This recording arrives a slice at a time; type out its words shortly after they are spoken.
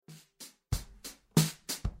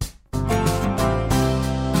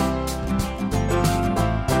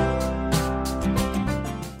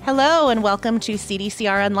Hello and welcome to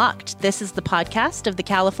CDCR Unlocked. This is the podcast of the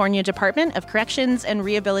California Department of Corrections and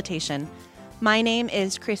Rehabilitation. My name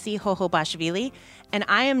is Krissi Khokhobashvili, and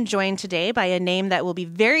I am joined today by a name that will be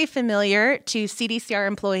very familiar to CDCR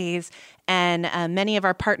employees and many of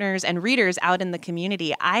our partners and readers out in the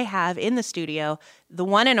community. I have in the studio the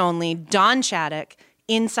one and only Don Chaddock,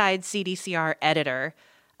 Inside CDCR editor.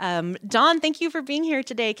 Don, thank you for being here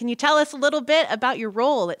today. Can you tell us a little bit about your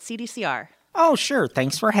role at CDCR? Oh, sure.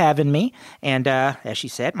 Thanks for having me. And as she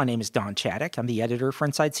said, my name is Don Chaddock. I'm the editor for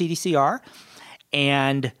Inside CDCR.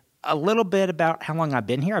 And a little bit about how long I've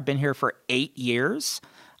been here. I've been here for 8 years.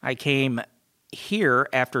 I came here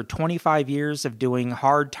after 25 years of doing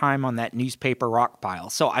hard time on that newspaper rock pile.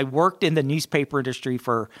 So I worked in the newspaper industry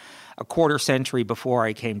for a quarter century before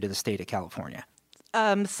I came to the state of California.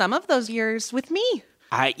 Some of those years with me.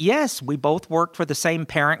 Yes, we both worked for the same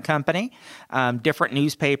parent company, different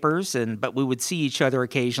newspapers, but we would see each other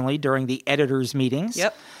occasionally during the editors' meetings.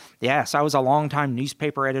 Yep. Yeah, so I was a longtime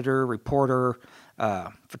newspaper editor, reporter,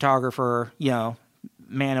 photographer,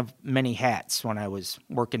 man of many hats when I was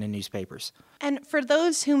working in newspapers. And for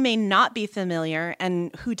those who may not be familiar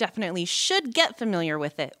and who definitely should get familiar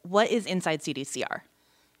with it, what is Inside CDCR?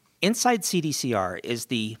 Inside CDCR is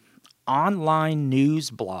the online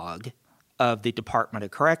news blog of the Department of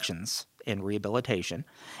Corrections and Rehabilitation,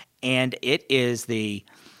 and it is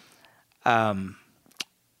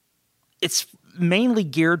it's mainly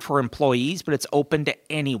geared for employees, but it's open to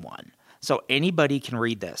anyone. So anybody can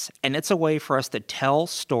read this, and it's a way for us to tell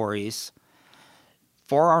stories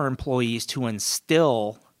for our employees to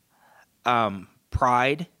instill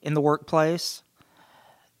pride in the workplace,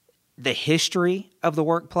 the history of the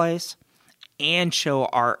workplace, and show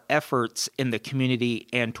our efforts in the community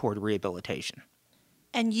and toward rehabilitation.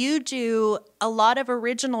 And you do a lot of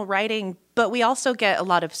original writing, but we also get a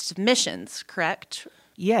lot of submissions, correct?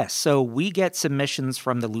 Yes, so we get submissions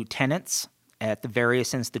from the lieutenants at the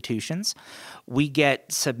various institutions. We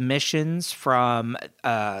get submissions from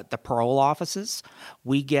the parole offices.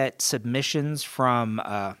 We get submissions from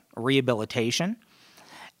rehabilitation.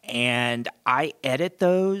 And I edit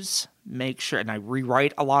those, make sure, and I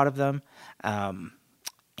rewrite a lot of them,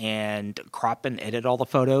 and crop and edit all the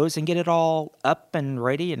photos and get it all up and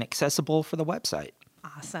ready and accessible for the website.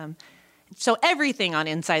 Awesome. So everything on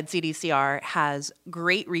Inside CDCR has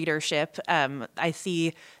great readership. I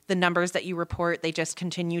see the numbers that you report, they just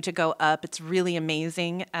continue to go up. It's really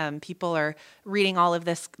amazing. People are reading all of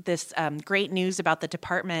this great news about the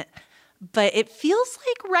department. But it feels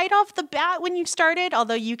like right off the bat when you started,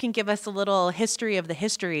 although you can give us a little history of the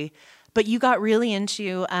history, but you got really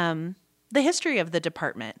into the history of the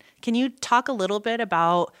department. Can you talk a little bit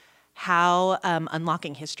about how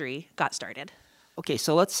Unlocking History got started? Okay,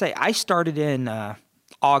 so let's say I started in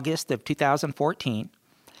August of 2014,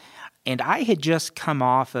 and I had just come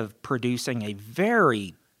off of producing a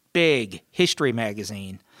very big history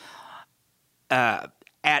magazine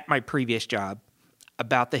at my previous job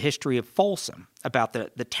about the history of Folsom, about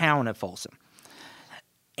the town of Folsom.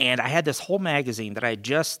 And I had this whole magazine that I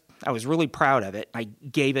was really proud of it. I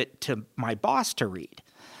gave it to my boss to read.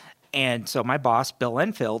 And so my boss, Bill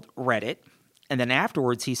Enfield, read it. And then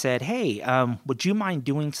afterwards he said, hey, would you mind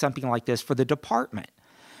doing something like this for the department?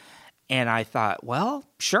 And I thought, well,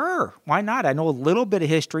 sure, why not? I know a little bit of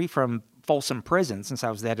history from Folsom Prison since I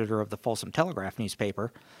was the editor of the Folsom Telegraph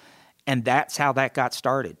newspaper. And that's how that got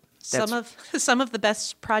started. Some of the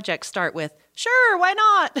best projects start with, sure, why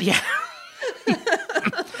not? Yeah.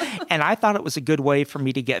 And I thought it was a good way for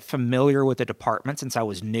me to get familiar with the department since I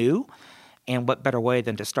was new. And what better way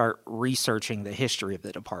than to start researching the history of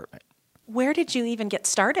the department? Where did you even get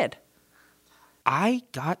started? I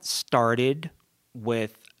got started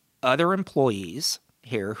with other employees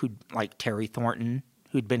here like Terry Thornton,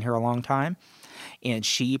 who'd been here a long time. And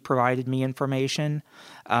she provided me information.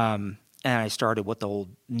 And I started with old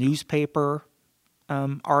newspaper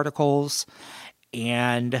articles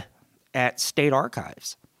and at state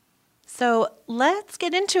archives. So let's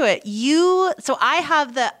get into it. So I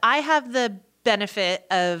have the benefit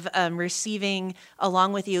of receiving,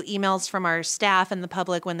 along with you, emails from our staff and the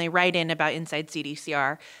public when they write in about Inside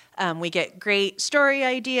CDCR. We get great story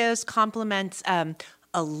ideas, compliments,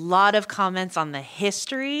 a lot of comments on the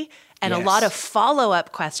history, and Yes. a lot of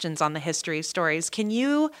follow-up questions on the history stories. Can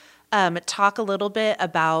you talk a little bit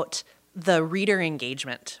about the reader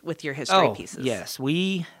engagement with your history pieces? Yes,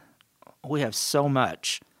 we have so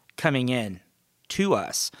much coming in to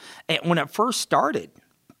us. And when it first started,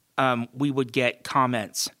 we would get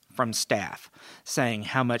comments from staff saying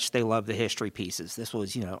how much they love the history pieces. This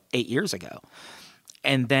was, 8 years ago.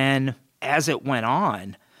 And then as it went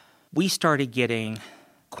on, we started getting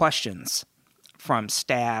questions from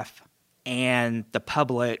staff and the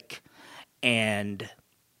public and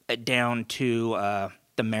down to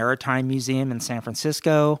the Maritime Museum in San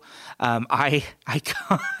Francisco. Why?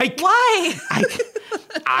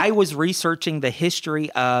 I was researching the history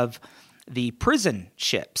of the prison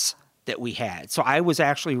ships that we had. So I was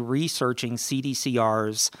actually researching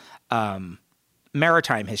CDCR's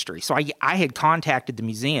maritime history. So I had contacted the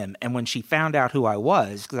museum, and when she found out who I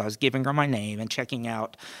was, because I was giving her my name and checking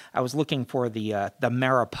out, I was looking for the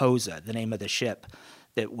Mariposa, the name of the ship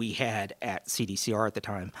that we had at CDCR at the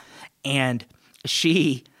time. And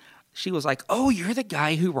she was like, "Oh, you're the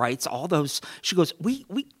guy who writes all those." She goes, we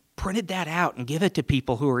printed that out and give it to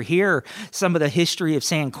people who are here, some of the history of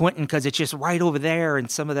San Quentin, because it's just right over there,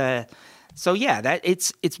 and some of the. So yeah, that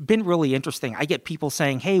it's been really interesting. I get people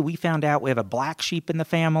saying, "Hey, we found out we have a black sheep in the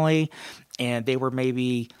family, and they were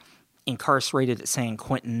maybe incarcerated at San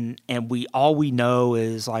Quentin, and all we know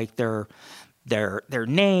is like their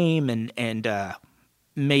name and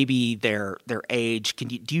maybe their age.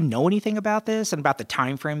 Do you know anything about this and about the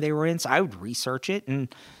time frame they were in?" So I would research it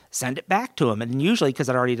and send it back to them. And usually, because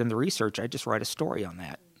I'd already done the research, I just write a story on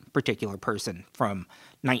that particular person from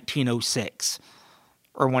 1906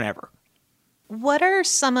 or whenever. What are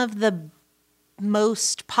some of the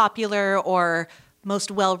most popular or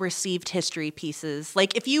most well-received history pieces?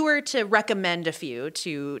 Like, if you were to recommend a few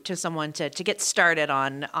to someone to get started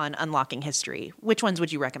on unlocking history, which ones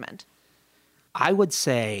would you recommend? I would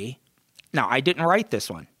say, now I didn't write this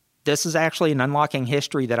one. This is actually an Unlocking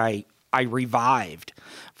History that I revived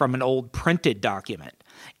from an old printed document.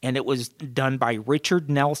 And it was done by Richard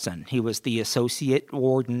Nelson. He was the associate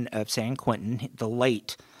warden of San Quentin, the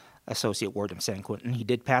late associate warden of San Quentin. He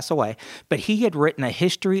did pass away. But he had written a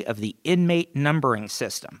history of the inmate numbering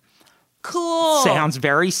system. Cool. Sounds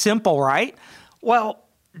very simple, right? Well,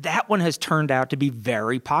 that one has turned out to be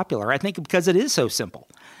very popular, I think, because it is so simple.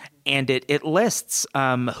 And it lists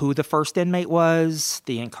who the first inmate was,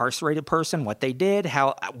 the incarcerated person, what they did,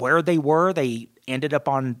 where they were. They ended up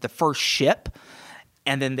on the first ship,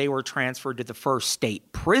 and then they were transferred to the first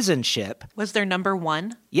state prison ship. Was there number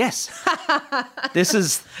one? Yes. This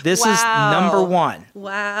is Wow. number one.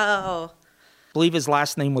 Wow. I believe his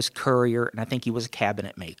last name was Courier, and I think he was a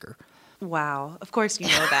cabinet maker. Wow. Of course you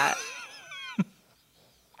know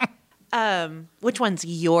that. Which one's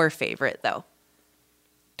your favorite, though?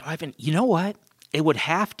 You know what? It would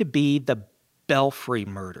have to be the Belfry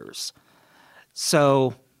murders.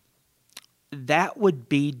 So that would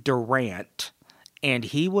be Durant. And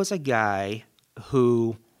he was a guy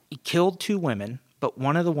who killed 2 women, but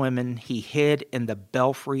one of the women he hid in the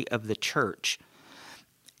belfry of the church.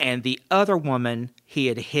 And the other woman he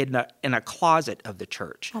had hid in a closet of the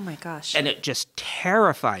church. Oh, my gosh. And it just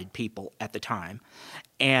terrified people at the time.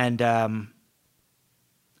 And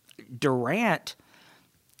Durant,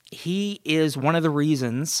 he is one of the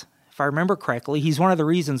reasons, if I remember correctly, he's one of the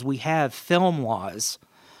reasons we have film laws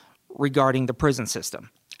regarding the prison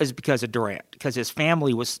system, is because of Durant, because his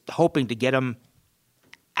family was hoping to get him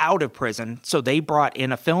out of prison, so they brought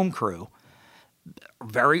in a film crew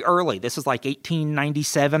very early. This is like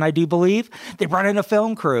 1897, I do believe. They brought in a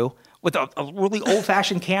film crew with a really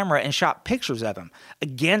old-fashioned camera and shot pictures of him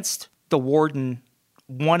against the warden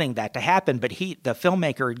wanting that to happen, but the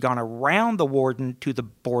filmmaker had gone around the warden to the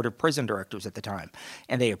board of prison directors at the time,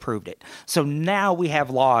 and they approved it. So now we have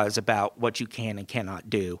laws about what you can and cannot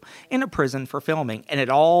do in a prison for filming, and it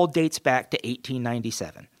all dates back to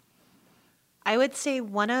 1897. I would say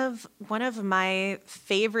one of my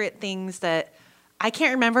favorite things that I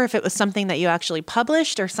can't remember if it was something that you actually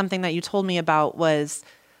published or something that you told me about was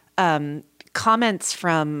comments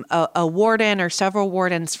from a warden or several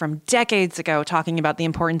wardens from decades ago talking about the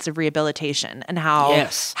importance of rehabilitation and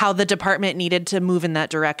how the department needed to move in that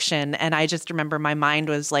direction. And I just remember my mind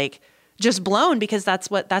was like just blown, because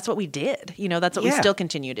that's what we did. You know, that's what we still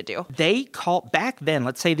continue to do. They back then,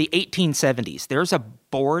 let's say the 1870s, there's a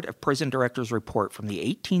Board of Prison Directors report from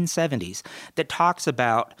the 1870s that talks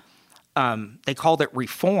about, they called it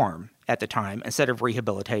reform at the time instead of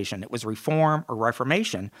rehabilitation. It was reform or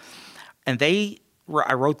reformation. And I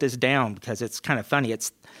wrote this down because it's kind of funny.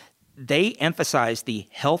 They emphasize the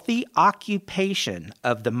healthy occupation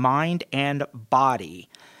of the mind and body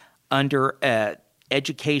under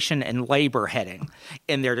education and labor heading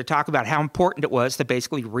in there, to talk about how important it was to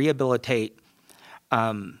basically rehabilitate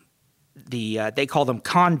they call them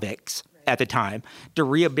convicts at the time, to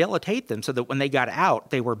rehabilitate them so that when they got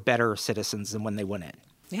out, they were better citizens than when they went in.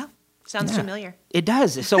 Yeah. Sounds familiar. It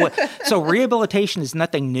does. So rehabilitation is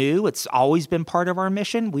nothing new. It's always been part of our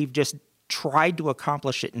mission. We've just tried to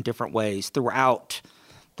accomplish it in different ways throughout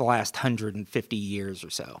the last 150 years or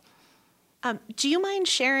so. Do you mind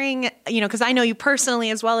sharing, because I know you personally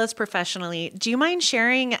as well as professionally, do you mind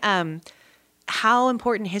sharing how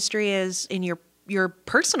important history is in your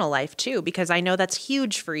personal life too? Because I know that's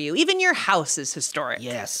huge for you. Even your house is historic.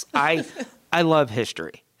 Yes, I love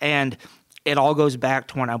history. And it all goes back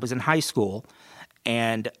to when I was in high school,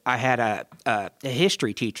 and I had a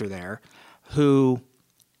history teacher there who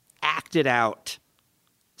acted out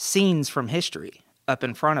scenes from history up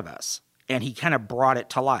in front of us, and he kind of brought it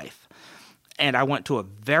to life. And I went to a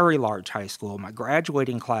very large high school. My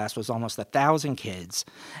graduating class was almost 1,000 kids,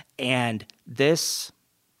 and this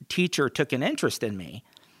teacher took an interest in me,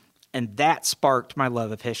 and that sparked my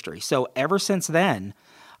love of history. So ever since then,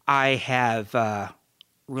 I have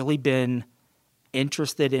really been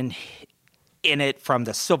interested in it, from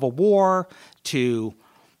the Civil War to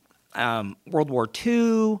World War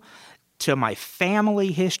II to my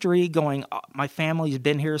family history. My family's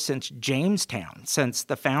been here since Jamestown, since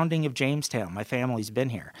the founding of Jamestown. My family's been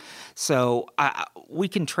here. So we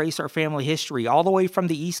can trace our family history all the way from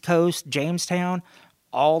the East Coast, Jamestown,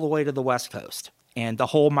 all the way to the West Coast. And the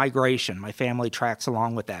whole migration, my family tracks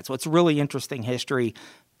along with that. So it's really interesting history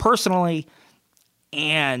personally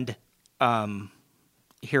and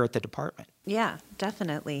here at the department. Yeah,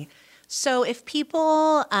 definitely. So if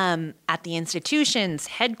people at the institutions,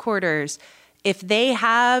 headquarters, if they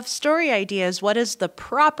have story ideas, what is the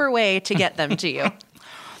proper way to get them to you?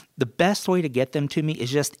 The best way to get them to me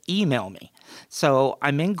is just email me. So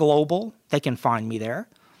I'm in Global. They can find me there.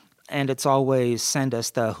 And it's always send us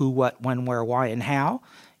the who, what, when, where, why, and how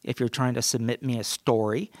if you're trying to submit me a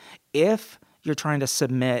story. If you're trying to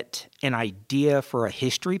submit an idea for a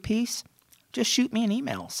history piece, just shoot me an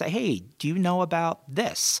email. Say, hey, do you know about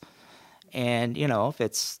this? And,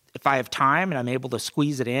 if I have time and I'm able to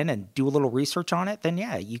squeeze it in and do a little research on it, then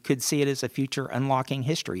yeah, you could see it as a future Unlocking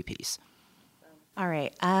history piece. All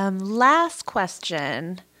right. Last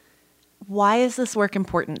question. Why is this work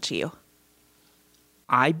important to you?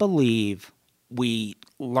 I believe we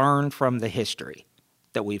learn from the history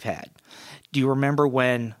that we've had. Do you remember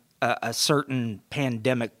when a certain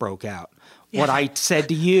pandemic broke out? What I said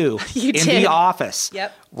to you in the office.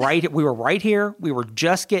 Yep. We were right here. We were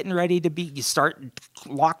just getting ready to start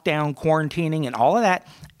lockdown, quarantining, and all of that.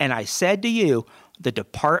 And I said to you, the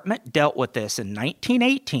department dealt with this in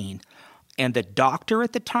 1918, and the doctor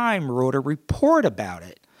at the time wrote a report about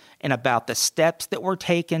it and about the steps that were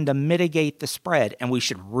taken to mitigate the spread, and we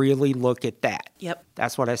should really look at that. Yep.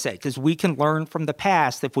 That's what I said, because we can learn from the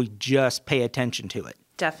past if we just pay attention to it.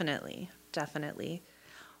 Definitely.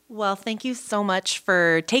 Well, thank you so much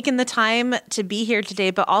for taking the time to be here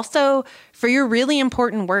today, but also for your really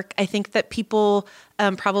important work. I think that people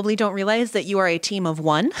probably don't realize that you are a team of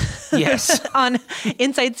one. Yes. On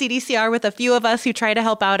Inside CDCR, with a few of us who try to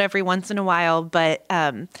help out every once in a while. But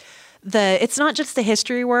it's not just the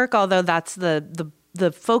history work, although that's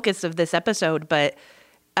the focus of this episode, but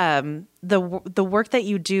the work that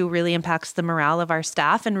you do really impacts the morale of our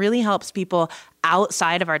staff and really helps people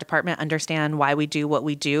outside of our department understand why we do what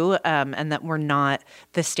we do, and that we're not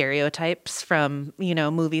the stereotypes from,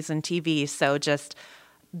 movies and TV. So just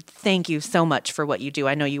thank you so much for what you do.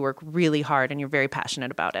 I know you work really hard and you're very passionate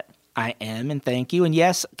about it. I am, and thank you. And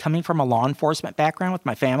yes, coming from a law enforcement background with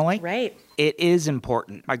my family, right, it is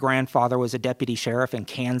important. My grandfather was a deputy sheriff in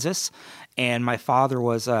Kansas, and my father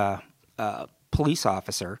was a police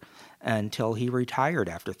officer until he retired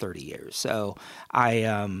after 30 years. So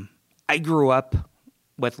I grew up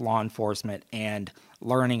with law enforcement and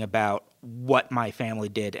learning about what my family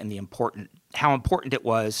did and how important it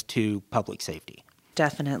was to public safety.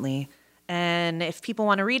 Definitely. And if people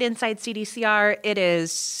want to read Inside CDCR, it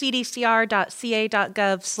is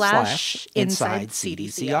cdcr.ca.gov/Inside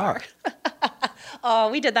CDCR. Oh,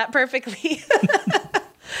 we did that perfectly.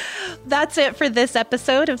 That's it for this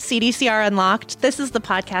episode of CDCR Unlocked. This is the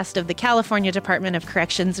podcast of the California Department of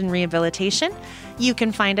Corrections and Rehabilitation. You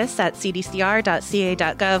can find us at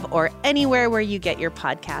cdcr.ca.gov or anywhere where you get your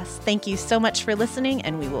podcasts. Thank you so much for listening,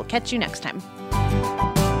 and we will catch you next time.